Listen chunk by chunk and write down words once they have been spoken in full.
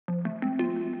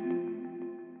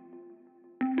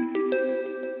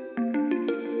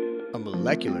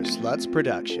Molecular Sluts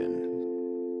production.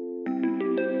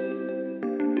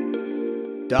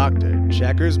 Dr.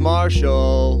 Checkers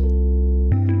Marshall.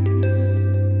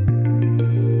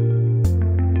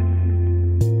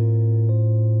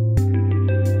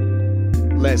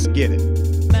 Let's get it.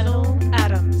 Metal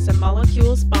atoms and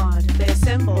molecules bond. They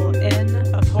assemble in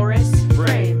a porous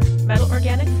frame. Metal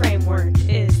organic framework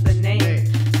is the name.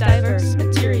 Diverse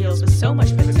materials with so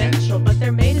much potential, but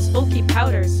they're made as bulky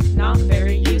powders, not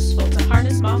very useful. To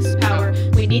harness MOFs' power,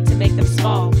 we need to make them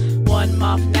small. One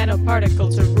MOF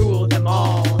nanoparticle to rule them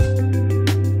all.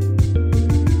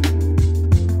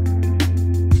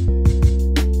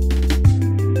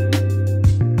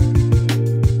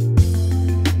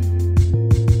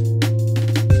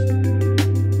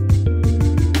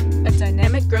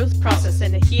 Growth process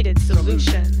in a heated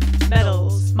solution.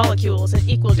 Metals, molecules in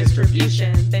equal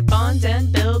distribution. They bond and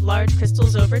build large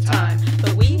crystals over time.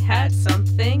 But we had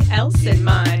something else in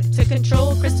mind. To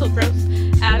control crystal growth,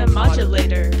 add a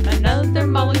modulator. Another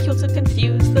molecule to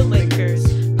confuse the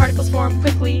linkers. Particles form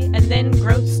quickly and then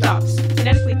growth stops.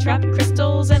 Kinetically trap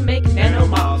crystals and make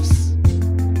nanoMOFs.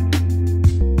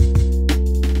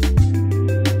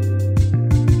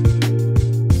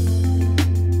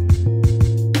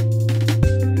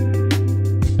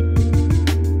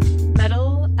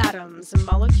 And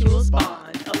molecules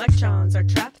bond. Electrons are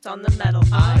trapped on the metal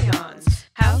ions.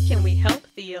 How can we help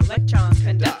the electrons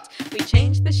conduct? We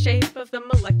change the shape of the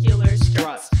molecular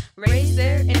struts. Raise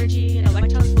their energy and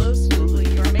electrons flow smoothly,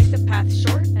 or make the path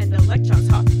short and electrons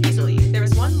hop easily. There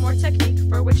is one more technique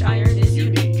for which iron is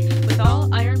unique. With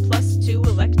all iron plus 2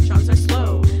 electrons are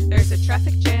slow. There's a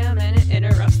traffic jam and it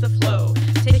interrupts the flow.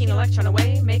 Taking electron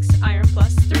away makes iron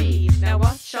plus 3. Now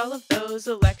watch all of those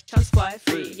electrons fly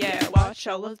free. Yeah, watch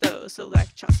all of those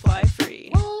electrons fly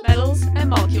free. Metals and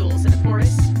molecules in a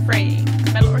porous frame.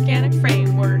 Metal organic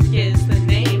framework is the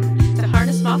name. To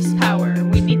harness MOFs' power,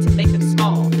 we need to make them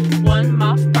small. One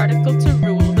MOF particle to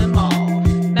rule them all.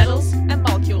 Metals and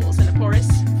molecules in a porous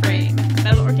frame.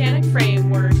 Metal organic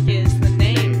framework is the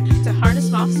name. To harness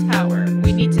MOFs' power,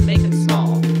 we need to make them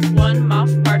small. One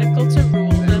MOF particle to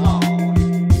rule them all.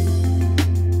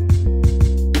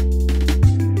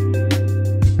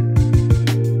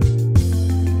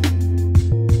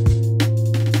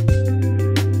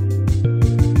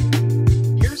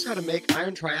 How to make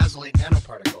iron triazolate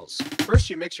nanoparticles. First,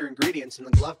 you mix your ingredients in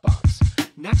the glove box.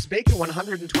 Next, bake at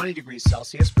 120 degrees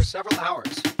Celsius for several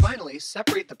hours. Finally,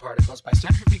 separate the particles by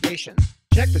centrifugation.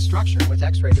 Check the structure with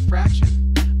X-ray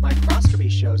diffraction. Microscopy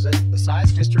shows us the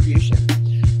size distribution.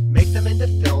 Make them into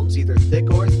films, either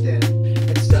thick or thin,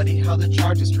 and study how the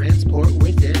charges transport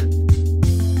within.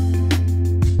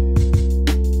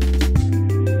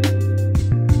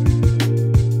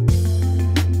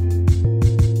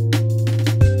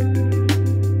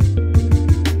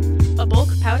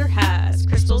 Powder has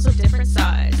crystals of different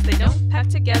size. They don't pack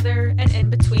together and in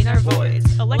between are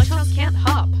voids. Electrons can't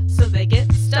hop, so they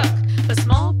get stuck. But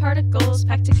small particles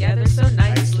pack together so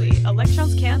nicely.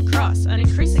 Electrons can cross, an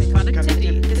increasing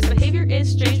conductivity. This behavior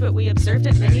is strange, but we observed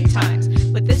it many times.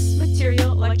 With this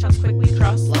material, electrons quickly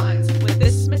cross lines. With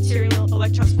this material,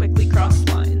 electrons quickly cross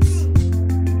lines.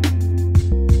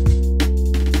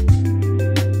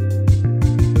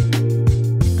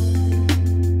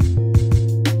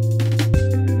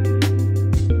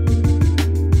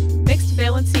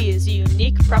 Valency is a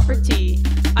unique property.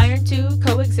 Iron 2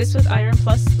 coexists with iron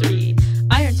plus 3.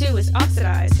 Iron 2 is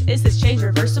oxidized. Is this change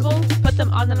reversible? Put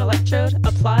them on an electrode,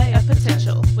 apply a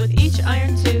potential. With each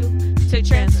iron 2 to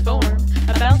transform,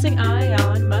 a balancing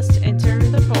ion must enter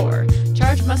the pore.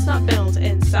 Charge must not build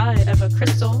inside of a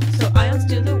crystal, so ions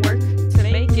do the work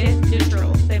to make it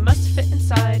neutral. They must fit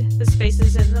inside the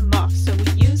spaces in the MOF, so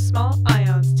we use small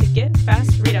ions to get fast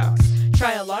redox.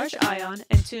 Try a large ion,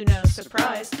 and to no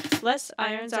surprise, less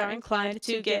ions are inclined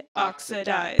to get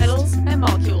oxidized. Metals and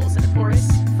molecules in a porous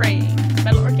frame.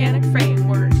 Metal organic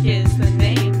framework is the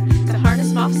name. To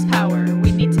harness MOFs' power,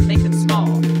 we need to make them small.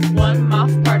 One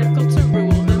MOF particle to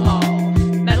rule them all.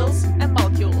 Metals and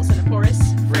molecules in a porous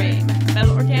frame.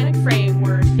 Metal organic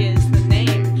framework is the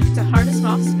name. To harness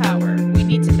MOFs' power, we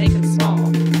need to make them small.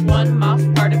 One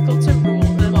MOF particle to rule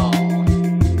them all.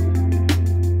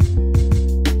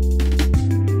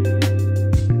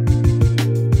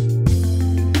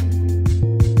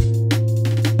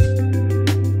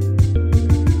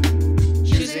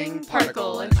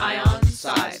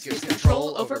 Gives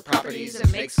control over properties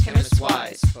and makes chemists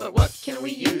wise. But what can we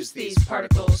use these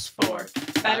particles for?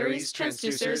 Batteries,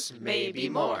 transducers, maybe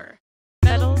more.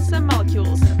 Metals and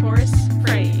molecules in a porous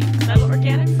frame. Metal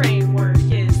organic framework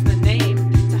is the name.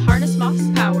 To harness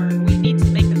MOFs' power, we need to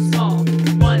make them small.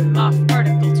 One MOF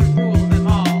particle to rule them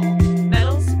all.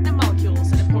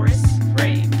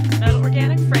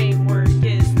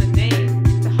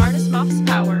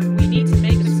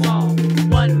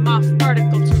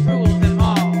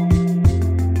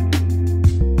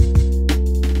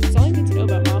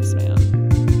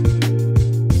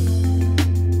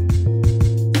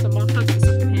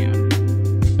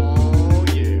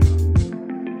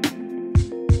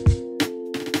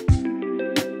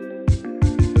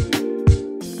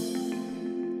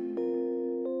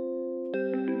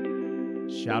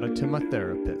 Shout out to my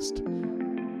therapist.